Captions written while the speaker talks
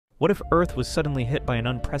What if Earth was suddenly hit by an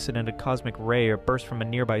unprecedented cosmic ray or burst from a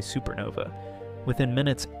nearby supernova? Within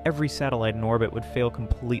minutes, every satellite in orbit would fail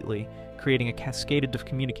completely, creating a cascade of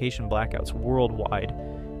communication blackouts worldwide.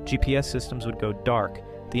 GPS systems would go dark,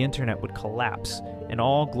 the internet would collapse, and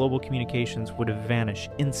all global communications would vanish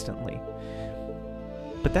instantly.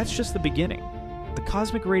 But that's just the beginning. The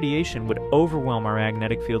cosmic radiation would overwhelm our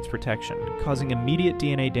magnetic field's protection, causing immediate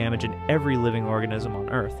DNA damage in every living organism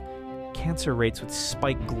on Earth. Cancer rates would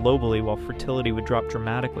spike globally while fertility would drop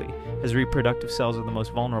dramatically, as reproductive cells are the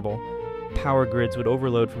most vulnerable. Power grids would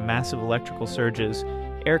overload from massive electrical surges,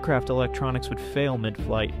 aircraft electronics would fail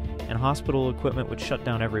mid-flight, and hospital equipment would shut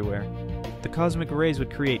down everywhere. The cosmic rays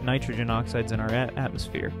would create nitrogen oxides in our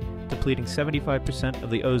atmosphere, depleting 75% of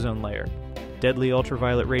the ozone layer. Deadly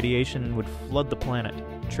ultraviolet radiation would flood the planet,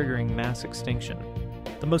 triggering mass extinction.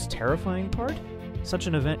 The most terrifying part? Such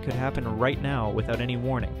an event could happen right now without any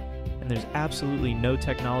warning, and there's absolutely no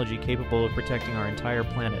technology capable of protecting our entire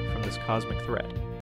planet from this cosmic threat.